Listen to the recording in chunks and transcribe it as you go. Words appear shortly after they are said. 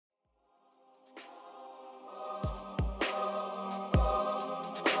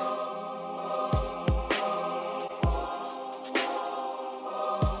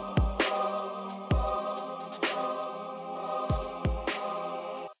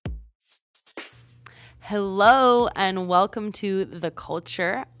Hello and welcome to The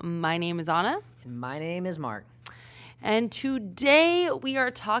Culture. My name is Anna. And my name is Mark. And today we are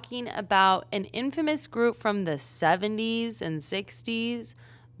talking about an infamous group from the 70s and 60s,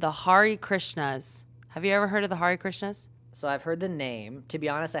 the Hare Krishnas. Have you ever heard of the Hare Krishnas? So I've heard the name. To be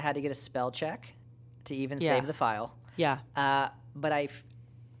honest, I had to get a spell check to even save the file. Yeah. But I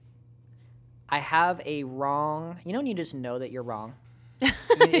have a wrong... You know when you just know that you're wrong? You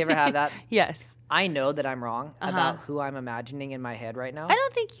ever have that? Yes. I know that I'm wrong about who I'm imagining in my head right now. I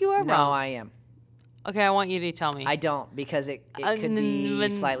don't think you are wrong. No, I am. Okay, I want you to tell me. I don't, because it could be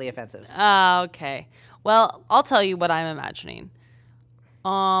slightly offensive. Okay. Well, I'll tell you what I'm imagining.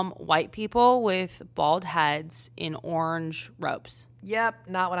 White people with bald heads in orange robes. Yep,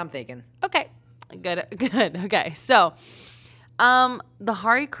 not what I'm thinking. Okay. Good. Okay. So, the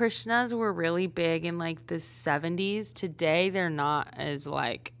Hare Krishnas were really big in like the 70s. Today, they're not as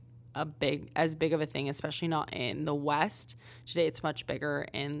like big of a thing, especially not in the West. Today, it's much bigger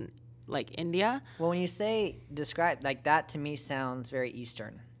in like India. Well, when you say describe, like that to me sounds very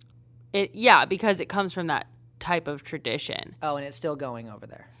Eastern. Yeah, because it comes from that type of tradition. Oh, and it's still going over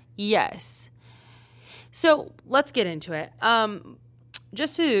there. Yes. So let's get into it.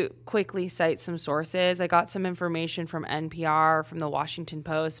 Just to quickly cite some sources, I got some information from NPR, from the Washington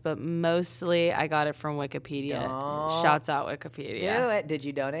Post, but mostly I got it from Wikipedia. Shouts out Wikipedia. Do it. Did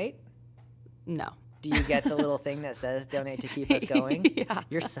you donate? No. Do you get the little thing that says donate to keep us going? Yeah.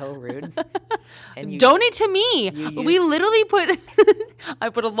 You're so rude. And donate to me. We literally I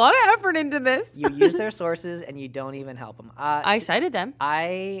put a lot of effort into this. You use their sources and you don't even help them. I cited them.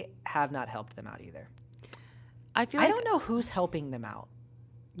 I have not helped them out either. I don't know who's helping them out.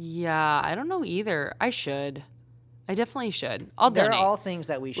 Yeah, I don't know either. I should. I definitely should. I'll donate. They're all things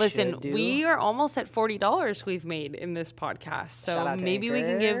that we should do. Listen, we are almost at $40 we've made in this podcast. So maybe we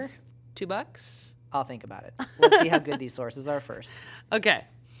can give $2. I'll think about it. Let's see how good these sources are first. Okay.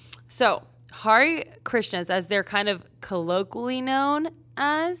 So Hare Krishnas, as they're kind of colloquially known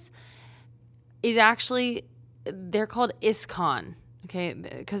as, is actually, they're called ISKCON, okay,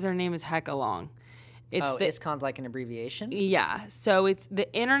 because their name is hecka long. ISKCON's like an abbreviation? Yeah. So it's the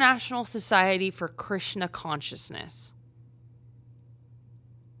International Society for Krishna Consciousness.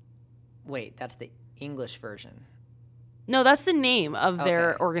 Wait, that's the English version. No, that's the name of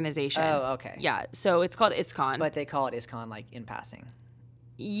their organization. Oh, okay. Yeah. So it's called ISKCON. But they call it ISKCON like in passing.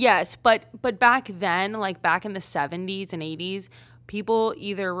 Yes, but back then, like back in the 70s and 80s, people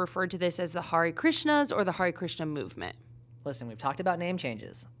either referred to this as the Hare Krishnas or the Hare Krishna movement. Listen, we've talked about name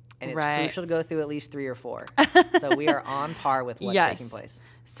changes. And it's right. crucial to go through at least 3 or 4. So we are on par with what's taking place.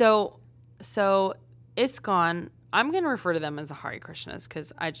 So ISKCON, I'm going to refer to them as the Hare Krishnas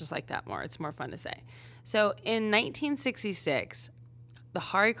because I just like that more. It's more fun to say. So in 1966, the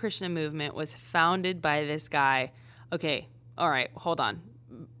Hare Krishna movement was founded by this guy. Okay, all right, hold on.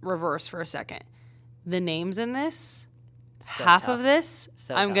 Reverse for a second. The names in this... So half tough. of this,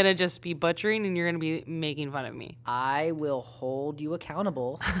 I'm going to to just be butchering and you're going to be making fun of me. I will hold you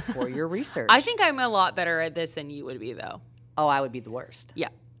accountable for your research. I think I'm a lot better at this than you would be, though. Oh, I would be the worst. Yeah,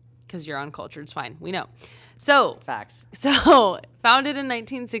 because you're uncultured. It's fine. We know. So, Facts. So, founded in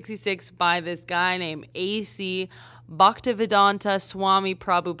 1966 by this guy named A.C. Bhaktivedanta Swami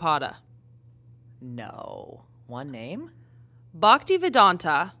Prabhupada. No. One name?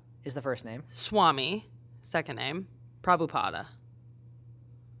 Bhaktivedanta Is the first name. Swami, second name. Prabhupada.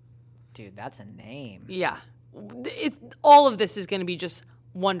 Dude, that's a name. Yeah. All of this is going to be just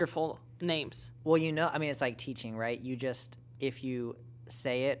wonderful names. Well, it's like teaching, right? If you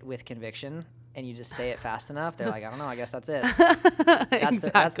say it with conviction and you just say it fast enough, they're like, I don't know, I guess that's it.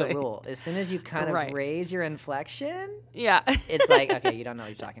 That's the rule. As soon as you kind of raise your inflection, it's like, okay, you don't know what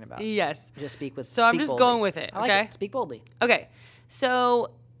you're talking about. Yes. Just speak with So I'm just boldly. going with it, I like okay? it. Speak boldly. Okay.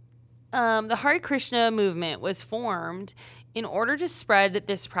 So the Hare Krishna movement was formed in order to spread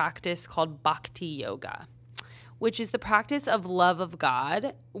this practice called Bhakti Yoga, which is the practice of love of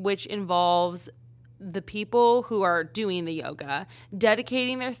God, which involves the people who are doing the yoga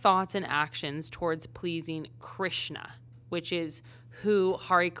dedicating their thoughts and actions towards pleasing Krishna, which is who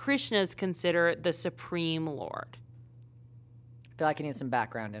Hare Krishnas consider the Supreme Lord. I feel like I need some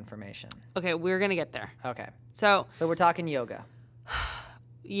background information. Okay, we're going to get there. Okay. So we're talking yoga.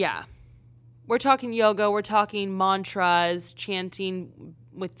 Yeah. We're talking yoga. We're talking mantras, chanting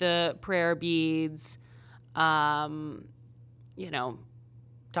with the prayer beads, Talking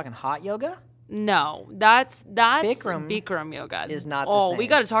hot yoga? No, that's Bikram yoga. Is not the Oh, same. we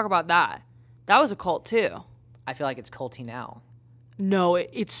got to talk about that. That was a cult too. I feel like it's culty now. No,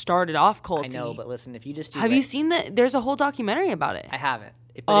 it started off culty. I know, but listen, if you just do... Have you seen that? There's a whole documentary about it. I haven't.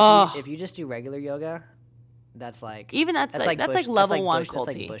 But if you just do regular yoga, That's like that's like level 1 culty.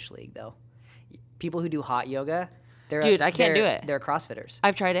 That's like bush league though. People who do hot yoga, I can't do it. They're CrossFitters.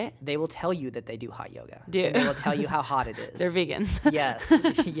 I've tried it. They will tell you that they do hot yoga. Dude. And they will tell you how hot it is. They're vegans.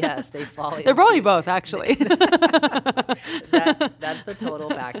 Yes, they follow. They're probably both, actually. That's the total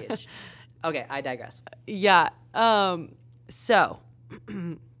package. Okay, I digress. Yeah. So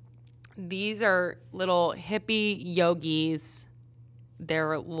these are little hippie yogis.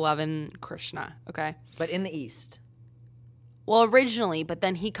 They're loving Krishna, okay? But in the East. Well, originally, but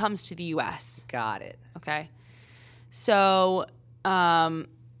then he comes to the U.S. Got it. Okay. So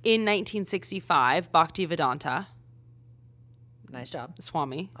in 1965, Bhaktivedanta. Nice job.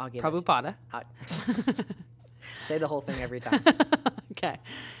 Swami. I'll give Prabhupada. Say the whole thing every time. Okay.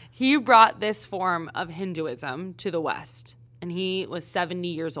 He brought this form of Hinduism to the West, and he was 70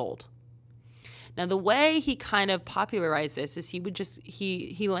 years old. Now, the way he kind of popularized this is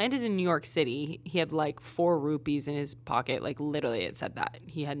he landed in New York City. He had like 4 rupees in his pocket. Like literally it said that.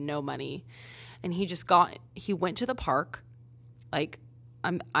 He had no money. And he went to the park. Like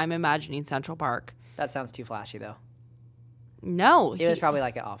I'm imagining Central Park. That sounds too flashy though. No. It was probably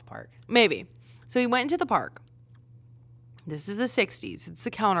like an off park. Maybe. So he went into the park. This is the 60s. It's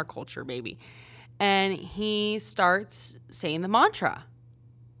the counterculture, baby. And he starts saying the mantra.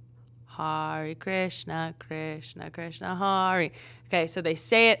 Hare Krishna, Krishna, Krishna, Hare. Okay, so they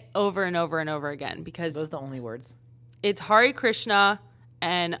say it over and over and over again because... Those are the only words? It's Hare Krishna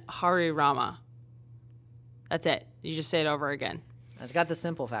and Hare Rama. That's it. You just say it over again. It's got the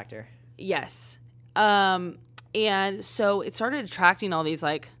simple factor. Yes. And so it started attracting all these,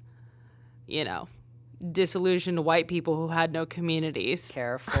 like, disillusioned white people who had no communities.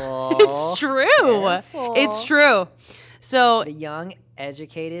 Careful. It's true. Careful. It's true. So the young,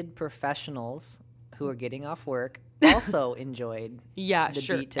 educated professionals who are getting off work also enjoyed the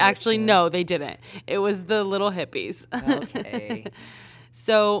beat to Actually, no, they didn't. It was the little hippies. Okay.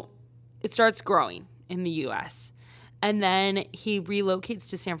 So it starts growing in the U.S. And then he relocates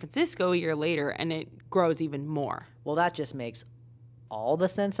to San Francisco a year later, and it grows even more. Well, that just makes all the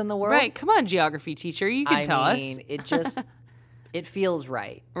sense in the world. Right. Come on, geography teacher. You can tell us. It feels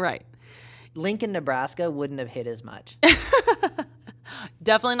right. Right. Lincoln, Nebraska wouldn't have hit as much.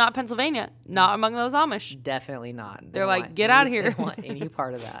 Definitely not Pennsylvania. Not among those Amish. Definitely not. They're like, get out of here. They don't want any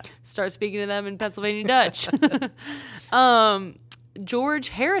part of that. Start speaking to them in Pennsylvania Dutch. George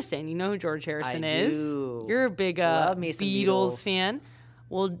Harrison. You know who George Harrison is? Do. You're a big Love me some Beatles fan.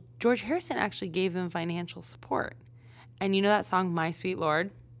 Well, George Harrison actually gave them financial support. And you know that song, My Sweet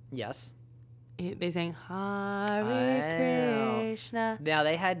Lord? Yes. They sang Hare Krishna. Now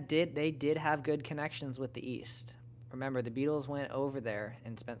they did have good connections with the East. Remember, the Beatles went over there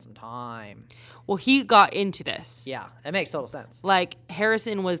and spent some time. Well, he got into this. Yeah, it makes total sense. Like,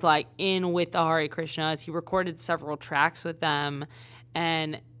 Harrison was, like, in with the Hare Krishnas. He recorded several tracks with them.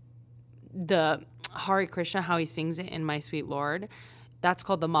 And the Hare Krishna, how he sings it in My Sweet Lord, that's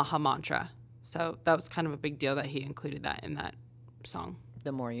called the Maha Mantra. So that was kind of a big deal that he included that in that song.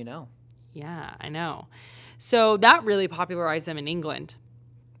 The more you know. Yeah, I know. So that really popularized them in England.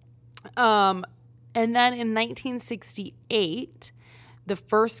 And then in 1968, the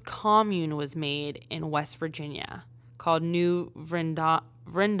first commune was made in West Virginia called New Vrindavan.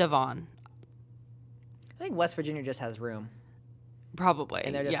 I think West Virginia just has room. Probably.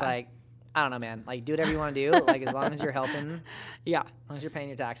 And they're just like, I don't know, man. Like, do whatever you want to do. Like, as long as you're helping. Yeah. As long as you're paying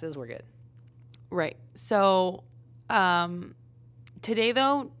your taxes, we're good. Right. So today,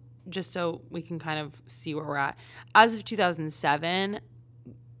 though, just so we can kind of see where we're at, as of 2007,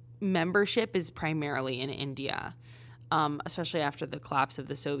 membership is primarily in India, especially after the collapse of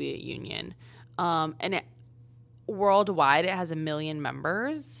the Soviet Union. Worldwide, it has 1 million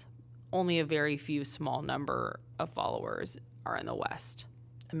members. Only a very few small number of followers are in the West.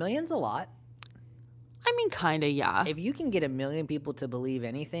 1 million's a lot. I mean, kind of, yeah. If you can get 1 million people to believe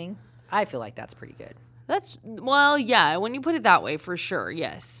anything, I feel like that's pretty good. Well, yeah, when you put it that way, for sure,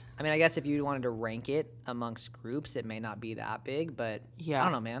 yes. I mean, I guess if you wanted to rank it amongst groups, it may not be that big, but yeah. I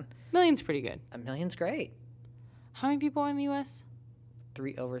don't know, man. 1 million's pretty good. 1 million's great. How many people are in the U.S.?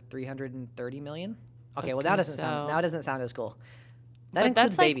 Over 330 million? Okay, well, now it doesn't sound as cool. That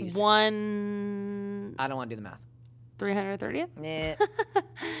includes that's babies. Like one... I don't want to do the math. 330th? Nah.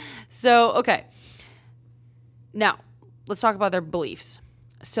 So, okay. Now, let's talk about their beliefs.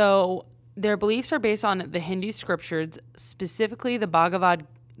 So... their beliefs are based on the Hindu scriptures, specifically the Bhagavad.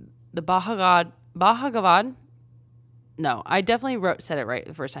 No, I definitely said it right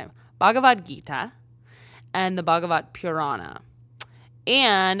the first time. Bhagavad Gita and the Bhagavad Purana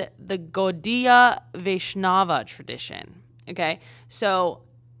and the Gaudiya Vaishnava tradition. Okay, so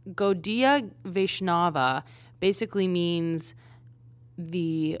Gaudiya Vaishnava basically means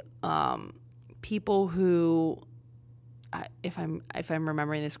the people who, if I'm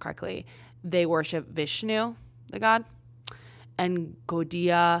remembering this correctly, they worship Vishnu, the god, and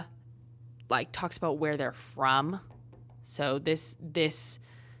Gaudiya like talks about where they're from. So this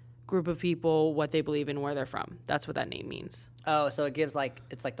group of people, what they believe in, where they're from. That's what that name means. Oh, so it gives like,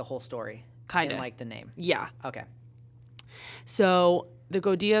 it's like the whole story. Kind of. Like the name. Yeah. Okay. So the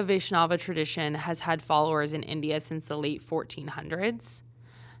Gaudiya Vaishnava tradition has had followers in India since the late 1400s.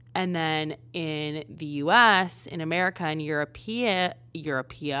 And then in the U.S., in America, and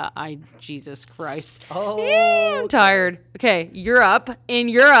Jesus Christ. Oh. I'm tired. Okay, Europe. In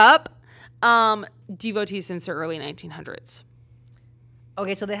Europe, devotees since the early 1900s.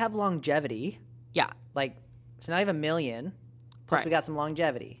 Okay, so they have longevity. Yeah. Like, so not even a million. Plus Right. we got some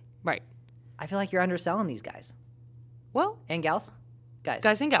longevity. Right. I feel like you're underselling these guys. Well. And gals?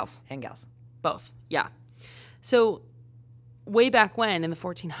 Guys and gals. And gals. Both. Yeah. So way back when, in the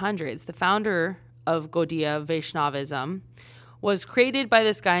 1400s, the founder of Gaudiya Vaishnavism was created by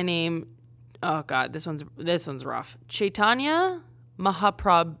this guy named, oh God, this one's rough, Chaitanya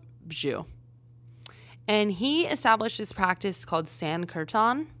Mahaprabhu. And he established this practice called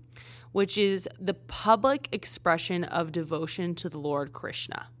Sankirtan, which is the public expression of devotion to the Lord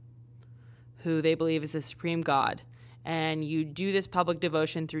Krishna, who they believe is the supreme God. And you do this public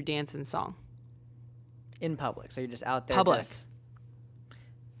devotion through dance and song. In public. So you're just out there. Public. Just,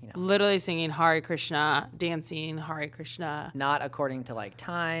 literally singing Hare Krishna, dancing Hare Krishna. Not according to like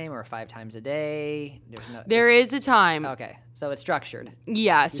time or 5 times a day. There is a time. Okay. So it's structured.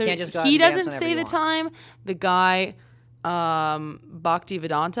 Yeah. So you can't just go out he and dance doesn't whenever say you the want. time. The guy,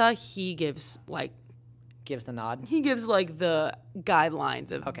 Bhaktivedanta, he gives like Gives the nod. He gives like the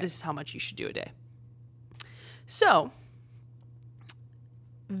guidelines of this is how much you should do a day. So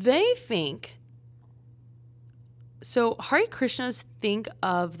they think, so Hare Krishnas think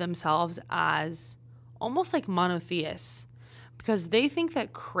of themselves as almost like monotheists because they think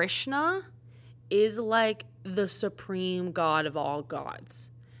that Krishna is like the supreme God of all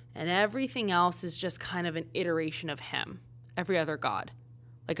gods. And everything else is just kind of an iteration of him, every other god.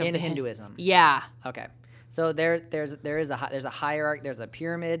 Like in Hinduism. Yeah. Okay. So there's a hierarchy, there's a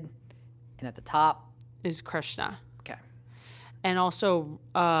pyramid, and at the top is Krishna. Okay. And also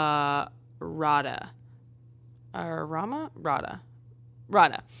Radha,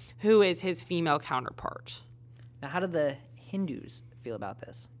 who is his female counterpart. Now, how do the Hindus feel about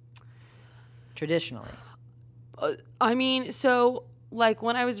this? Traditionally. I mean, so like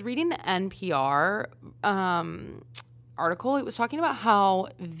when I was reading the NPR article, it was talking about how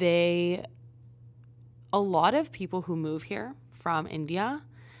a lot of people who move here from India,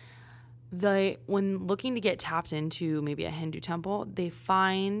 when looking to get tapped into maybe a Hindu temple, they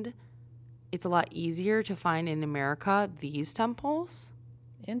find it's a lot easier to find in America these temples.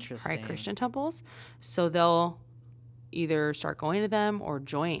 Interesting. Hare Krishna temples. So they'll either start going to them or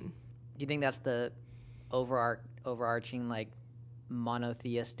join. Do you think that's the overarching like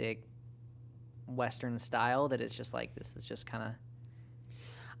monotheistic Western style, that it's just like this is just kind of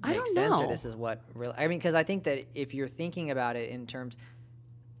I don't sense, know. or this is what really, I mean, because I think that if you're thinking about it in terms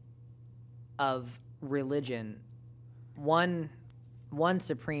of religion, one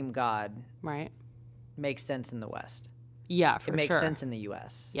supreme God Right. makes sense in the West. Yeah, for It makes sure. sense in the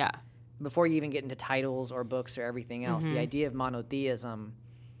U.S. Yeah. Before you even get into titles or books or everything else, the idea of monotheism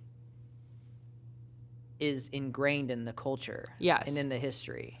is ingrained in the culture. Yes. And in the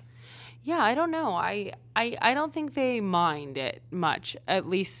history. Yeah, I don't know. I don't think they mind it much. At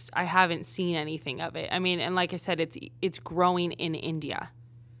least I haven't seen anything of it. I mean, and like I said, it's growing in India.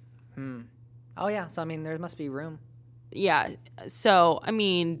 Oh, yeah. So, I mean, there must be room. Yeah. So, I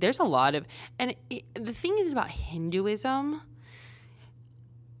mean, there's a lot of, and the thing is about Hinduism,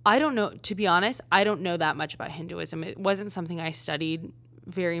 I don't know, to be honest, I don't know that much about Hinduism. It wasn't something I studied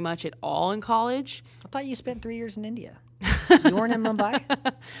very much at all in college. I thought you spent 3 years in India. You weren't in Mumbai?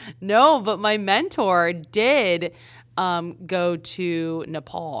 No, but my mentor did go to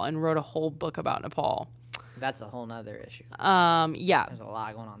Nepal and wrote a whole book about Nepal. That's a whole nother issue. Yeah. There's a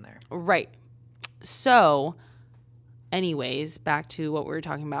lot going on there. Right. So, anyways, back to what we were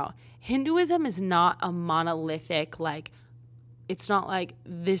talking about. Hinduism is not a monolithic, like, it's not like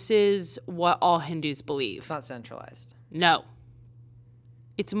this is what all Hindus believe. It's not centralized. No.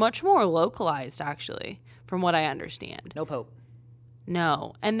 It's much more localized, actually, from what I understand. No pope.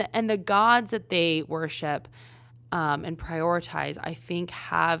 No. And the gods that they worship and prioritize, I think,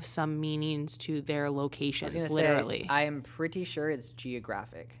 have some meanings to their locations, literally. I am pretty sure it's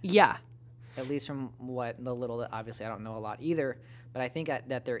geographic. Yeah. at least from what the little that obviously I don't know a lot either, but I think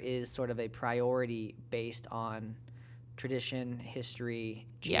that there is sort of a priority based on tradition, history,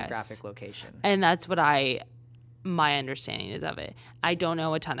 geographic location. And that's what my understanding is of it. I don't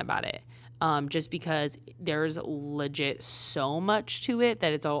know a ton about it. Just because there's legit so much to it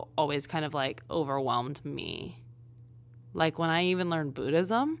that it's always kind of like overwhelmed me. Like when I even learned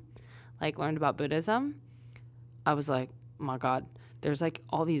about Buddhism, I was like, oh my God, there's like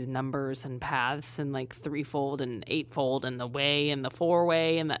all these numbers and paths and like threefold and eightfold and the way and the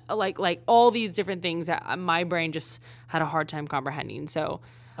four-way and the like all these different things that my brain just had a hard time comprehending. So,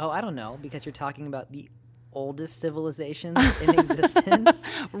 I don't know, because you're talking about the oldest civilizations in existence.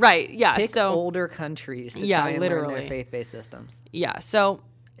 Right. Yeah. Pick so older countries to try and learn their faith-based systems. Yeah. So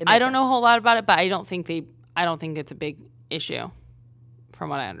I don't know a whole lot about it, but I don't think it's a big issue from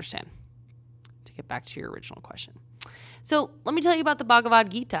what I understand. To get back to your original question. So let me tell you about the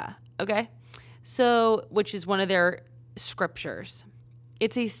Bhagavad Gita. Okay. So, which is one of their scriptures.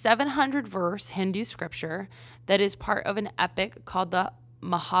 It's a 700 verse Hindu scripture that is part of an epic called the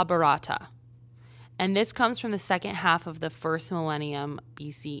Mahabharata. And this comes from the second half of the first millennium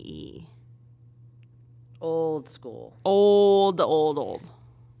BCE. Old school. Old.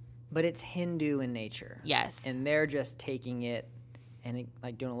 But it's Hindu in nature. Yes. And they're just taking it and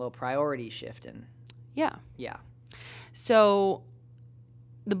like doing a little priority shift. Yeah. Yeah. So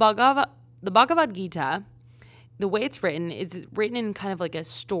the Bhagavad Gita, the way it's written is written in kind of like a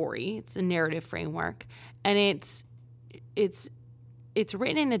story. It's a narrative framework. And it's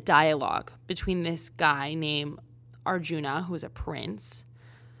written in a dialogue between this guy named Arjuna, who is a prince,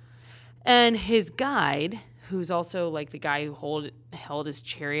 and his guide, who's also like the guy who held his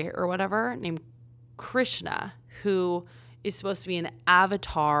chariot or whatever, named Krishna, who is supposed to be an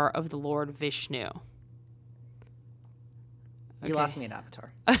avatar of the Lord Vishnu. Okay. You lost me at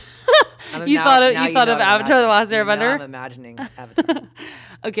Avatar. You thought of Avatar: The Last Airbender? Now I'm imagining Avatar.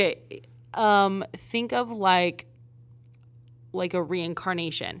 Okay. Think of like a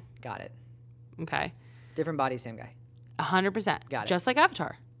reincarnation. Got it. Okay. Different body, same guy. 100%. Got it. Just like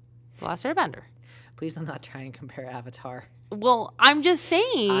Avatar: The Last Airbender. Please do not try and compare Avatar. Well, I'm just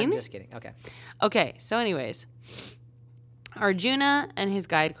saying. I'm just kidding. Okay. Okay. So, anyways, Arjuna and his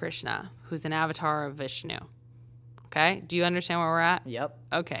guide Krishna, who's an avatar of Vishnu. Okay. Do you understand where we're at? Yep.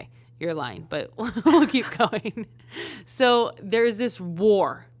 Okay. You're lying, but we'll keep going. So there's this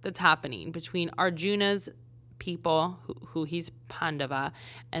war that's happening between Arjuna's people, who he's Pandava,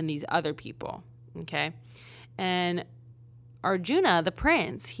 and these other people. Okay. And Arjuna, the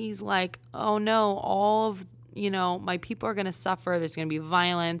prince, he's like, oh no, all of, my people are going to suffer. There's going to be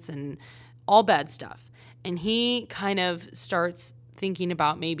violence and all bad stuff. And he kind of starts thinking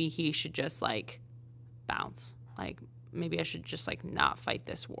about maybe he should just like bounce. Like maybe I should just like not fight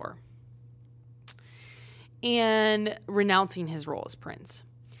this war. And renouncing his role as prince.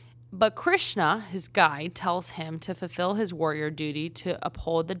 But Krishna, his guide, tells him to fulfill his warrior duty to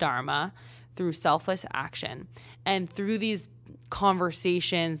uphold the Dharma through selfless action. And through these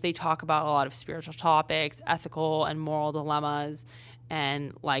conversations, they talk about a lot of spiritual topics, ethical and moral dilemmas,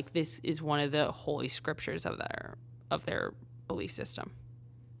 and like this is one of the holy scriptures of their belief system.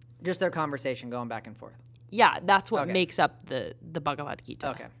 Just their conversation going back and forth. Yeah, that's what makes up the Bhagavad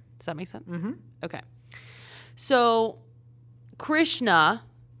Gita. Okay. Does that make sense? Mm-hmm. Okay. So Krishna,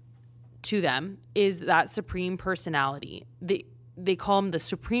 to them, is that supreme personality. They call him the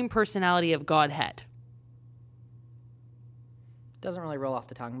supreme personality of Godhead. Doesn't really roll off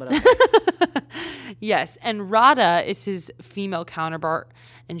the tongue, but okay. Yes, and Radha is his female counterpart,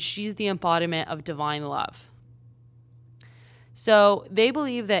 and she's the embodiment of divine love. So they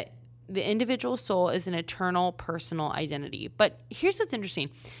believe that the individual soul is an eternal personal identity. But here's what's interesting.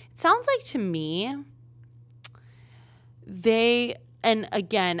 It sounds like to me, and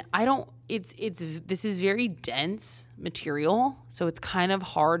again, this is very dense material, so it's kind of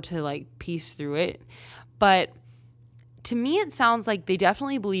hard to like piece through it. But to me, it sounds like they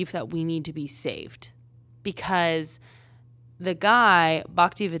definitely believe that we need to be saved, because the guy,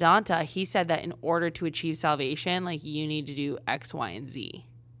 Bhaktivedanta, he said that in order to achieve salvation, like you need to do X, Y, and Z.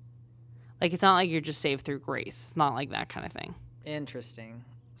 Like it's not like you're just saved through grace. It's not like that kind of thing. Interesting.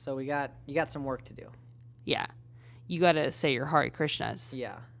 So you got some work to do. Yeah. You got to say your Hare Krishnas.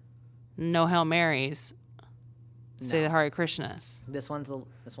 Yeah. No Hail Marys. Say the Hare Krishnas. This one's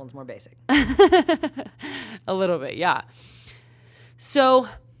more basic. A little bit, yeah. So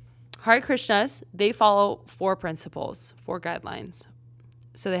Hare Krishnas, they follow 4 principles, 4 guidelines.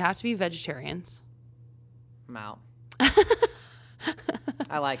 So they have to be vegetarians. I'm out.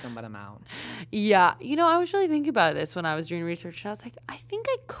 I like them, but I'm out. Yeah. I was really thinking about this when I was doing research, and I was like, I think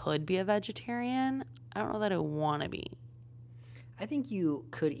I could be a vegetarian. I don't know that I want to be. I think you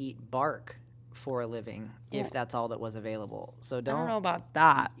could eat bark for a living if that's all that was available. So I don't know about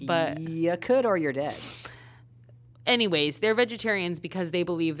that, but you could, or you're dead. Anyways, they're vegetarians because they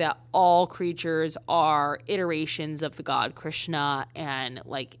believe that all creatures are iterations of the god Krishna, and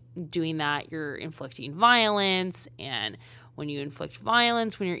like doing that, you're inflicting violence, and when you inflict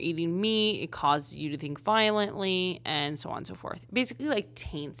violence, when you're eating meat, it causes you to think violently, and so on and so forth. Basically, like,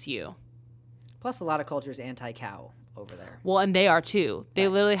 taints you. Plus, a lot of cultures anti-cow over there. Well, and they are too. They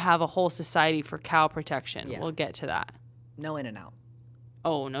literally have a whole society for cow protection. Yeah. We'll get to that. No in and out.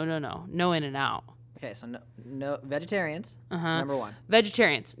 Oh, no. No in and out. Okay, so no vegetarians, number one.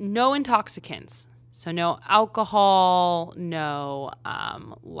 Vegetarians, no intoxicants. So no alcohol, no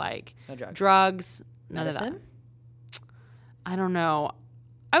drugs, none Medicine? of that. I don't know.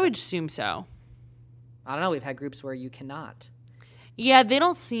 I would assume so. I don't know. We've had groups where you cannot. Yeah, they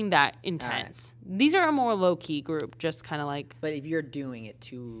don't seem that intense. Right. These are a more low-key group, just kind of like... But if you're doing it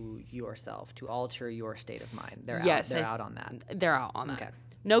to yourself, to alter your state of mind, they're out on that. They're out on that. Okay.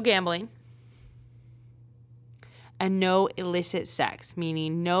 No gambling. And no illicit sex,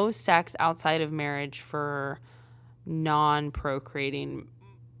 meaning no sex outside of marriage for non-procreating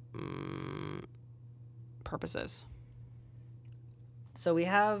purposes. So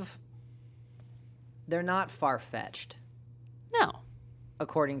they're not far-fetched. No.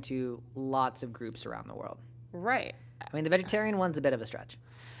 According to lots of groups around the world. Right. I mean, the vegetarian one's a bit of a stretch.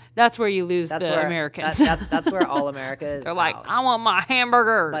 That's where you lose Americans. That's where all America is. They're like, I want my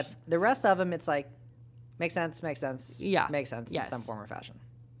hamburgers. But the rest of them, it's like, makes sense. Yeah. Makes sense in some form or fashion.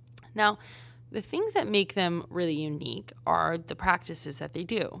 Now, the things that make them really unique are the practices that they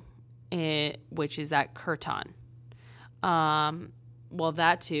do, which is that kirtan. Well,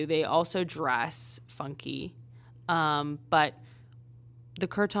 that too. They also dress funky. But the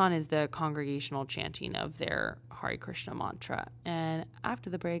kirtan is the congregational chanting of their Hare Krishna mantra. And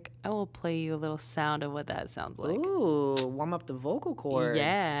after the break, I will play you a little sound of what that sounds like. Ooh, warm up the vocal cords.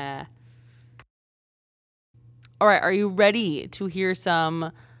 Yeah. All right, are you ready to hear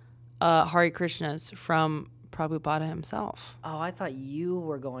some Hare Krishnas from Prabhupada himself? Oh, I thought you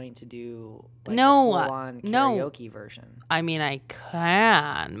were going to do a full-on karaoke version. I mean, I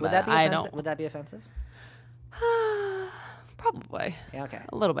can, Would that be offensive? Would that be offensive? Probably. Yeah, okay.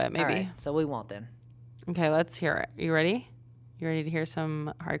 A little bit, maybe. All right, so we won't then. Okay, let's hear it. You ready? You ready to hear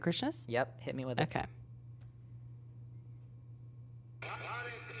some Hare Krishnas? Yep, hit me with it. Okay.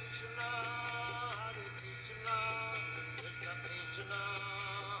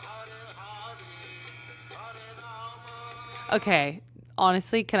 Okay,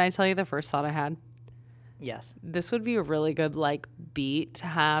 honestly, can I tell you the first thought I had? Yes. This would be a really good beat to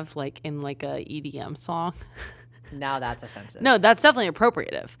have in a EDM song. Now that's offensive. No, that's definitely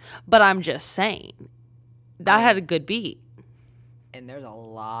appropriative. But I'm just saying that had a good beat. And there's a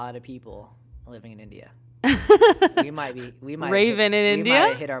lot of people living in India. we might Raven in India. We might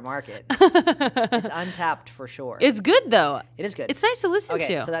have hit our market. It's untapped for sure. It's good though. It is good. It's nice to listen to.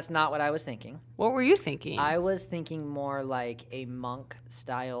 Okay, so that's not what I was thinking. What were you thinking? I was thinking more like a monk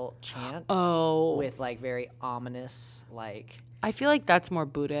style chant. Oh. With very ominous I feel like that's more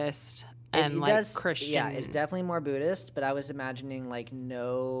Buddhist and Christian. Yeah, it's definitely more Buddhist, but I was imagining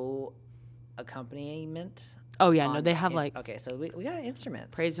no accompaniment. Oh, yeah, no, they have Okay, so we got instruments.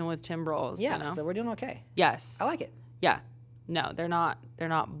 Praising with timbrels. Yeah, so we're doing okay. Yes. I like it. Yeah. No, they're not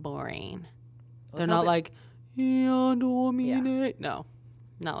boring. Well, they're not like, yeah. No,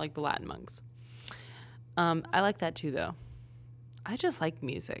 not like the Latin monks. I like that too, though. I just like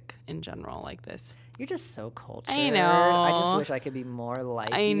music in general like this. You're just so cultured. I know. I just wish I could be more like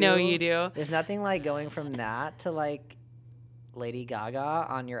you. I know you do. There's nothing like going from that to Lady Gaga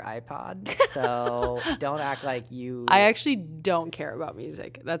on your iPod, so don't act like you... I actually don't care about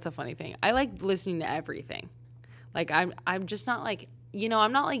music. That's a funny thing. I like listening to everything. I'm just not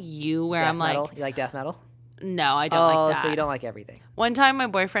I'm not like you where death metal? You like death metal? No, I don't like that. Oh, so you don't like everything. One time my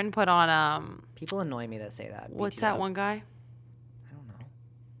boyfriend put on... People annoy me that say that. What's that one guy? I don't know.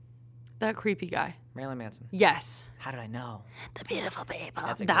 That creepy guy. Marilyn Manson. Yes. How did I know? The beautiful people.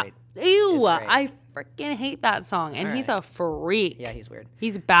 That's great. Ew, I freaking hate that song. And he's a freak. Yeah, he's weird.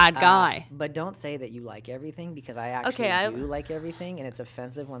 He's a bad guy. But don't say that you like everything, because I actually do like everything, and it's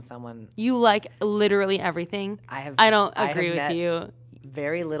offensive when someone... You like literally everything? I don't agree with you.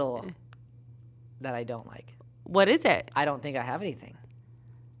 Very little that I don't like. What is it? I don't think I have anything.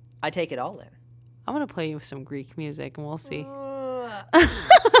 I take it all in. I'm going to play you some Greek music, and we'll see. All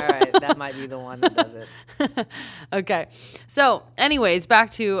right, that might be the one that does it. Okay. So anyways,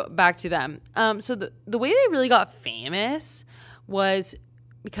 back to them. So the way they really got famous was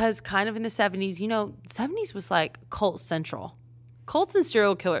because kind of in the 70s, 70s was like cult central. Cults and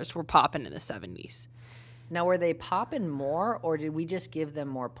serial killers were popping in the 70s. Now, were they popping more, or did we just give them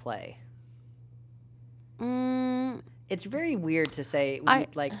more play? It's very weird to say,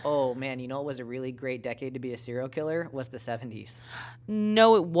 oh, man, it was a really great decade to be a serial killer, was the 70s.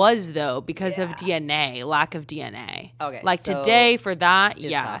 No, it was, though, because of DNA, lack of DNA. Okay. Like so today for that,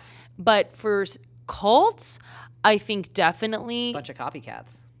 yeah. Tough. But for cults, I think definitely. Bunch of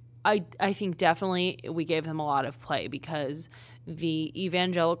copycats. I think definitely we gave them a lot of play because the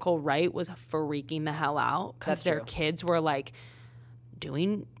evangelical right was freaking the hell out because their kids were like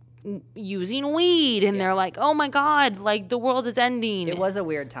using weed and they're like, oh my God, like the world is ending. It was a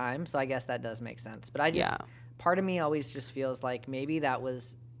weird time, so I guess that does make sense. But part of me always just feels like maybe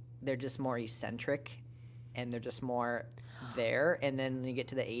they're just more eccentric and they're just more there. And then when you get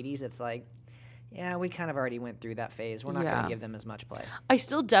to the 80s, it's like, yeah, we kind of already went through that phase. We're not going to give them as much play. I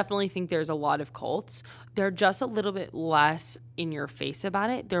still definitely think there's a lot of cults. They're just a little bit less in your face about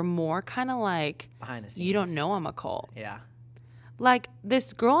it. They're more kind of like, behind the scenes. You don't know I'm a cult. Yeah. Like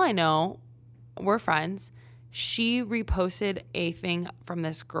this girl I know, we're friends. She reposted a thing from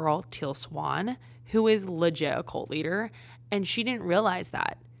this girl, Teal Swan, who is legit a cult leader. And she didn't realize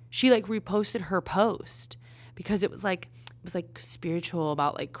that. She like reposted her post because it was like spiritual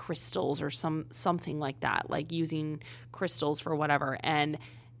about like crystals or something like that, like using crystals for whatever. And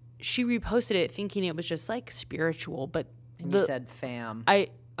she reposted it thinking it was just like spiritual, but you said fam.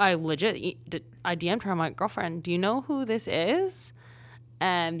 I legit, I DM'd her. I'm like, girlfriend, do you know who this is?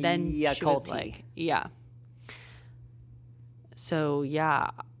 And then she was like, yeah. So yeah,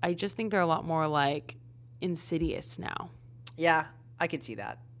 I just think they're a lot more like insidious now. Yeah, I could see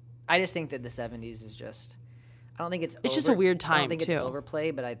that. I just think that the 70s is just, I don't think it's just a weird time, I don't think too. It's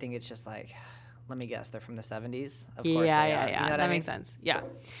overplayed, but I think it's just like, let me guess, they're from the 70s? Of course yeah, they yeah, are. yeah. You know what that I mean? Makes sense. Yeah.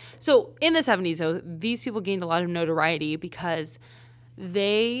 So in the 70s, though, these people gained a lot of notoriety because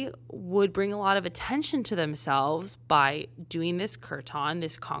they would bring a lot of attention to themselves by doing this kirtan,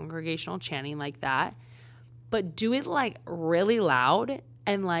 this congregational chanting like that, but do it like really loud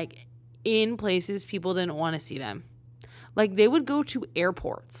and like in places people didn't want to see them. Like they would go to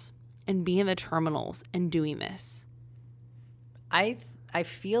airports and be in the terminals and doing this. I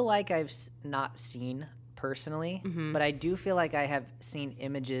feel like I've not seen personally, but I do feel like I have seen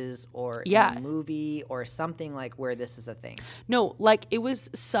images or in a movie or something like where this is a thing. No, like it was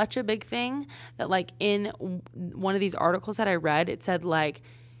such a big thing that like in one of these articles that I read, it said like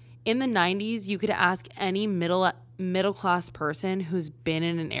in the 90s, you could ask any middle class person who's been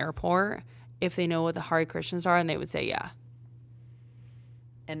in an airport if they know what the Hare Krishnas are, and they would say yeah.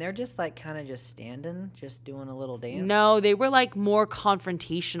 And they're just like kind of just standing, just doing a little dance? No, they were like more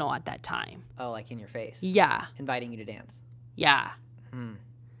confrontational at that time. Oh, like in your face? Yeah. Inviting you to dance? Yeah. Well,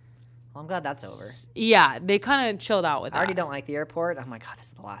 I'm glad that's over. Yeah, they kind of chilled out with that. I already don't like the airport. I'm like, God, this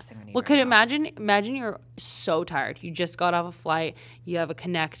is the last thing I need. Well, imagine you're so tired. You just got off a flight. You have a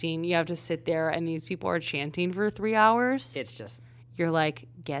connecting. You have to sit there, and these people are chanting for 3 hours. It's just... You're like,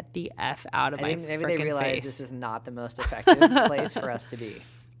 get the F out of my freaking face. Maybe they realize this is not the most effective place for us to be.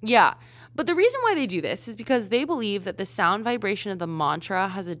 Yeah. But the reason why they do this is because they believe that the sound vibration of the mantra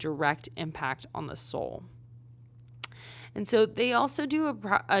has a direct impact on the soul. And so they also do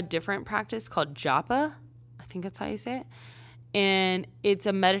a different practice called japa. I think that's how you say it. And it's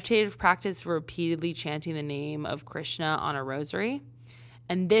a meditative practice for repeatedly chanting the name of Krishna on a rosary.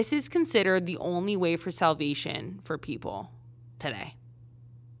 And this is considered the only way for salvation for people today.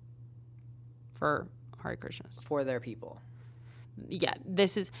 For Hare Krishnas. For their people. Yeah,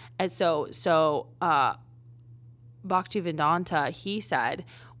 this is, and so Bhaktivedanta, he said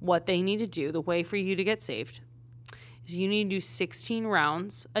what they need to do, the way for you to get saved, is you need to do 16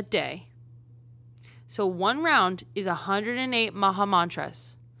 rounds a day. So one round is 108 Maha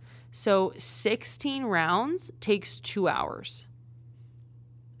Mantras. So 16 rounds takes 2 hours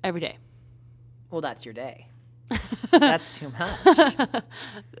every day. Well, that's your day. That's too much.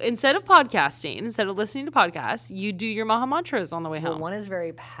 Instead of podcasting, instead of listening to podcasts, you do your Maha Mantras on the way home. Well, one is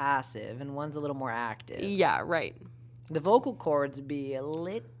very passive and one's a little more active. Yeah, right. The vocal cords be a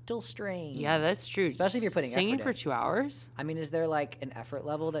little strange. Yeah, that's true. Especially if you're putting singing effort for in. 2 hours. I mean, is there like an effort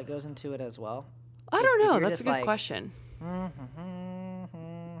level that goes into it as well? I don't know. That's a good question.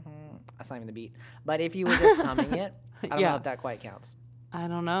 That's not even the beat. But if you were just humming it, I don't know if that quite counts. I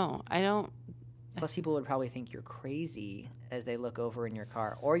don't know. Plus, people would probably think you're crazy as they look over in your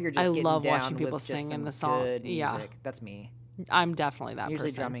car, or you're just getting love down watching people with sing just in some the song. good music. Yeah, that's me. I'm definitely that Usually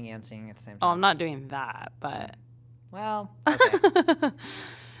person. drumming and singing at the same time. Oh, I'm not doing that, but... Well, okay.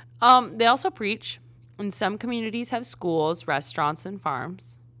 They also preach, and some communities have schools, restaurants, and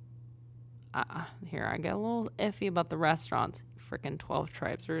farms. Here, I get a little iffy about the restaurants. Freaking 12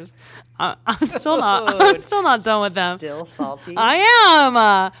 Tribesers. I'm still not done with them. Still salty? I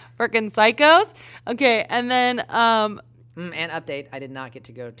am. Freaking psychos. Okay, and then... and update, I did not get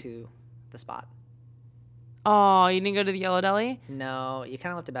to go to the spot. Oh, you didn't go to the Yellow Deli? No, you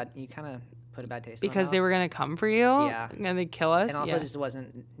kind of put a bad taste because they were going to come for you? Yeah. And they'd kill us? And also just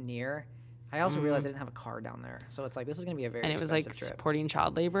wasn't near. I also realized I didn't have a car down there. So it's like, this is going to be a very expensive trip. And it was like supporting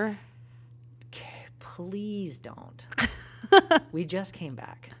child labor? Please don't. We just came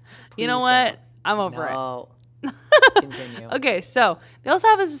back. Please you know what? I'm over it. Continue. Okay, so they also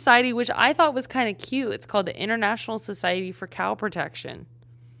have a society which I thought was kind of cute. It's called the International Society for Cow Protection.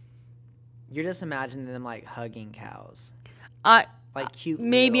 You're just imagining them like hugging cows. Like cute.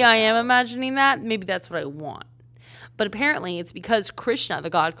 Maybe I am imagining that. Maybe that's what I want. But apparently it's because Krishna, the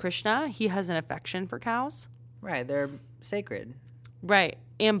god Krishna, he has an affection for cows. Right. They're sacred. Right.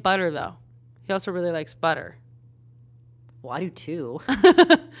 And butter, though. He also really likes butter. Well, I do too.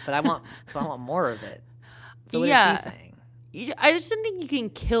 But I want more of it. So what is he saying? I just don't think you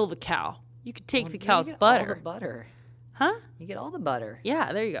can kill the cow. You could take the cow's butter. All the butter. Huh? You get all the butter.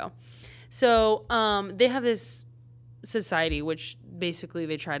 Yeah, there you go. So they have this society which basically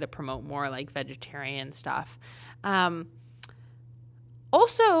they try to promote more like vegetarian stuff.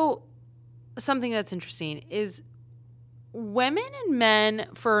 Also, something that's interesting is women and men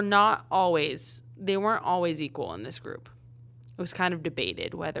they weren't always equal in this group. It was kind of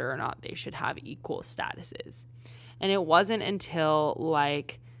debated whether or not they should have equal statuses. And it wasn't until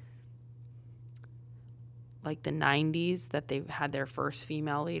like the 90s that they had their first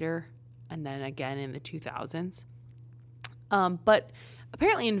female leader, and then again in the 2000s. But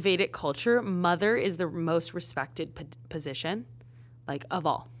apparently in Vedic culture, mother is the most respected position, like, of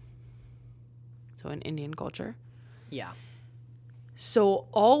all. So in Indian culture. Yeah. So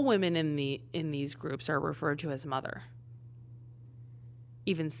all women in these groups are referred to as mother.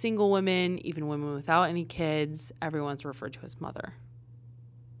 Even single women, even women without any kids, everyone's referred to as mother.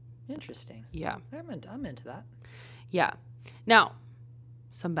 Interesting. Yeah. I'm into that. Yeah. Now,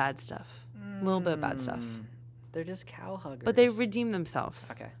 some bad stuff. A little bit of bad stuff. They're just cow huggers. But they redeem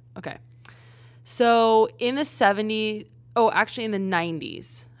themselves. Okay. So in the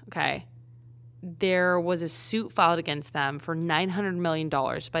 90s, okay, there was a suit filed against them for $900 million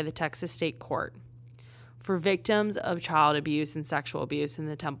by the Texas State Court for victims of child abuse and sexual abuse in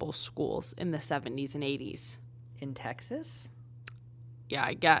the temple schools in the 70s and 80s. In Texas? Yeah,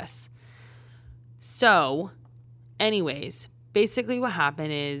 I guess. So, anyways, basically what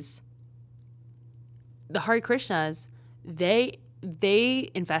happened is the Hare Krishnas, they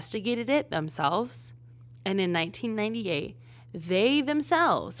investigated it themselves, and in 1998, they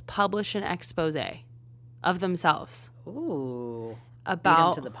themselves published an expose of themselves. Ooh. About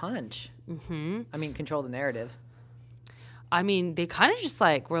beat them to the punch. Mm-hmm. I mean, control the narrative. I mean, they kind of just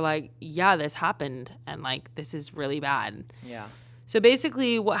were like, yeah, this happened, and this is really bad. Yeah. So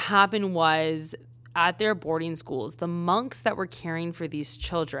basically what happened was at their boarding schools, the monks that were caring for these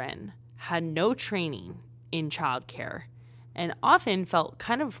children had no training in childcare and often felt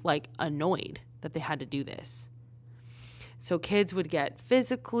kind of annoyed that they had to do this. So kids would get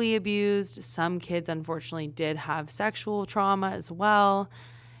physically abused. Some kids, unfortunately, did have sexual trauma as well.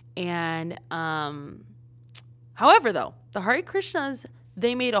 And however, though, the Hare Krishnas,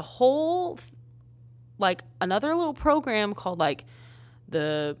 they made a whole, another little program called,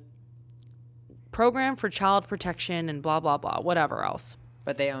 the Program for Child Protection and blah, blah, blah, whatever else.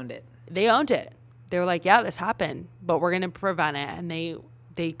 But they owned it. They owned it. They were like, yeah, this happened, but we're going to prevent it. And they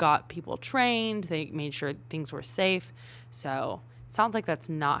got people trained. They made sure things were safe. So it sounds like that's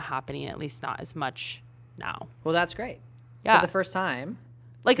not happening, at least not as much now. Well, that's great. Yeah. For the first time.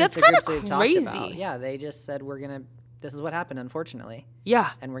 That's kind of crazy. Yeah, they just said, this is what happened, unfortunately.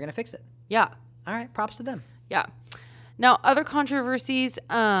 Yeah. And we're going to fix it. Yeah. All right, props to them. Yeah. Now, other controversies,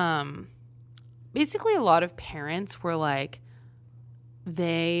 basically a lot of parents were like,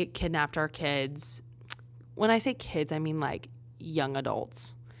 they kidnapped our kids. When I say kids, I mean young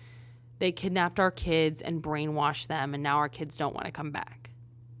adults. They kidnapped our kids and brainwashed them, and now our kids don't want to come back.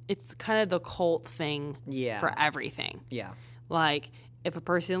 It's kind of the cult thing for everything. Yeah. If a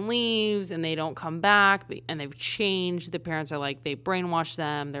person leaves and they don't come back and they've changed, the parents are they brainwashed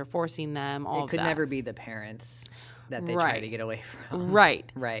them, they're forcing them, all of that. It could never be the parents that they try to get away from. Right.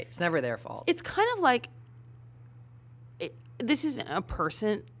 Right. It's never their fault. It's kind of this isn't a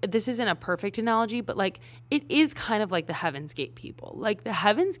perfect analogy, but like it is kind of like the Heaven's Gate people. Like the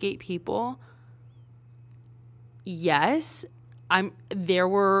Heaven's Gate people, yes, there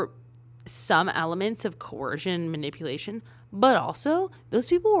were some elements of coercion, manipulation, but also those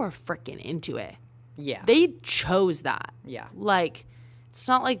people were freaking into it. Yeah. They chose that. Yeah. Like, it's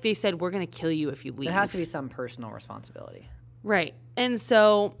not like they said, we're going to kill you if you leave. There has to be some personal responsibility. Right. And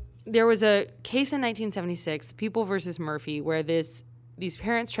so there was a case in 1976, People versus Murphy, where these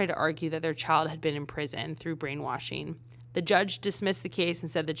parents tried to argue that their child had been imprisoned through brainwashing. The judge dismissed the case and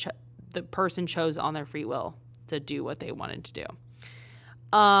said the person chose on their free will to do what they wanted to do.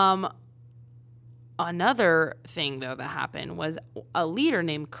 Another thing, though, that happened was a leader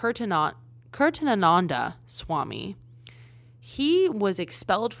named Kirtanananda Swami. He was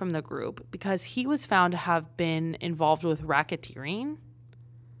expelled from the group because he was found to have been involved with racketeering.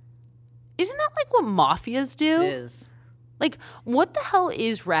 Isn't that like what mafias do? It is. Like, what the hell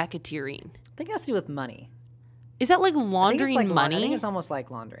is racketeering? I think it has to do with money. Is that like laundering money? I think it's almost like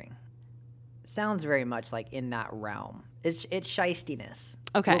laundering. It sounds very much like in that realm. It's shystiness.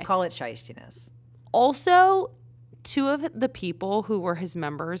 Okay. We'll call it shystiness. Also, 2 of the people who were his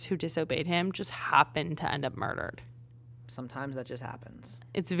members who disobeyed him just happened to end up murdered. Sometimes that just happens.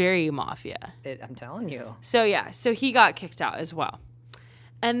 It's very mafia. I'm telling you. So, yeah. So he got kicked out as well.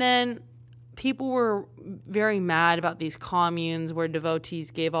 And then people were very mad about these communes where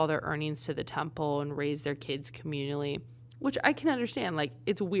devotees gave all their earnings to the temple and raised their kids communally, which I can understand. Like,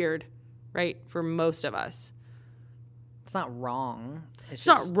 it's weird, right, for most of us. It's not wrong. It's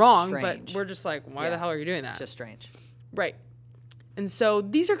not wrong, strange. But we're just like, why the hell are you doing that? It's just strange. Right. And so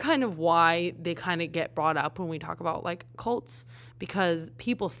these are kind of why they kind of get brought up when we talk about like cults, because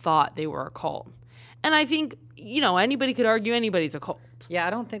people thought they were a cult. And I think, anybody could argue anybody's a cult. Yeah, I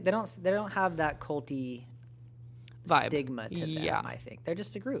don't think they don't have that culty vibe, stigma to them, yeah. I think. They're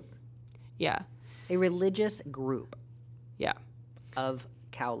just a group. Yeah. A religious group. Yeah. Of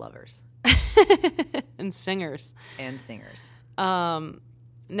cow lovers. And singers. And singers.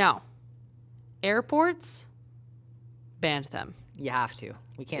 Now, airports banned them. You have to.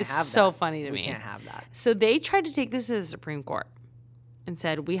 We can't have that. It's so funny to me. We can't have that. So they tried to take this to the Supreme Court and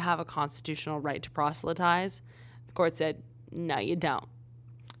said, we have a constitutional right to proselytize. The court said, no, you don't.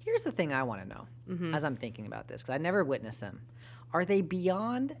 Here's the thing I want to know as I'm thinking about this, because I never witnessed them. Are they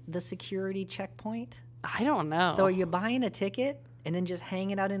beyond the security checkpoint? I don't know. So are you buying a ticket and then just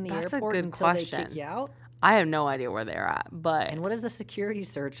hanging out in the airport until they kick you out? I have no idea where they're at. And what does the security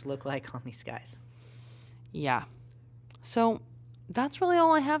search look like on these guys? Yeah. So that's really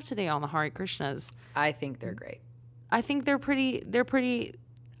all I have today on the Hare Krishnas. I think they're great. I think they're pretty,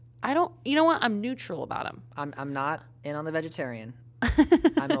 you know what? I'm neutral about them. I'm not in on the vegetarian.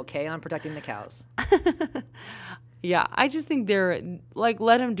 I'm okay on protecting the cows. Yeah, I just think they're like,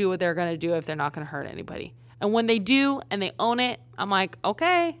 let them do what they're going to do if they're not going to hurt anybody. And when they do and they own it, I'm like,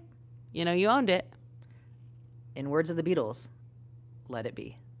 okay, you owned it. In words of the Beatles, let it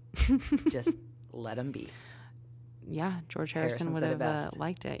be. Just let them be. Yeah, George Harrison would have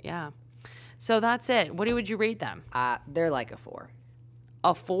liked it. Yeah. So that's it. What would you rate them? They're like a 4.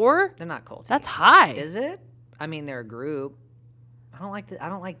 A 4? They're not culty. That's high. Is it? I mean, they're a group. I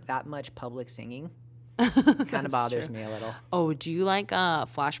don't like that much public singing. Kind of bothers me a little. Oh, do you like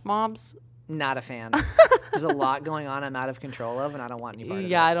flash mobs? Not a fan. There's a lot going on I'm out of control of, and I don't want any part of it.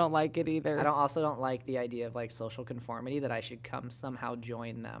 Yeah, I don't like it either. I also don't like the idea of like social conformity, that I should come somehow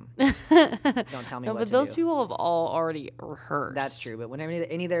join them. Don't tell me what to do. But those people have all already rehearsed. That's true, but whenever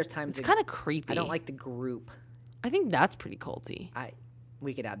there's times... It's kind of creepy. I don't like the group. I think that's pretty culty.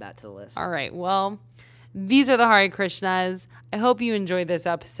 We could add that to the list. All right, well, these are the Hare Krishnas. I hope you enjoyed this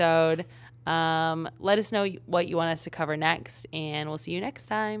episode. Let us know what you want us to cover next, and we'll see you next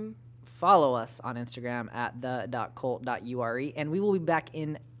time. Follow us on Instagram at the.cult.ure, and we will be back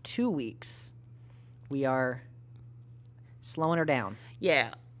in 2 weeks. We are slowing her down.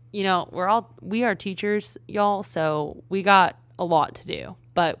 Yeah. We are teachers, y'all, so we got a lot to do,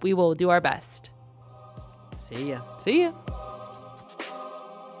 but we will do our best. See ya. See ya.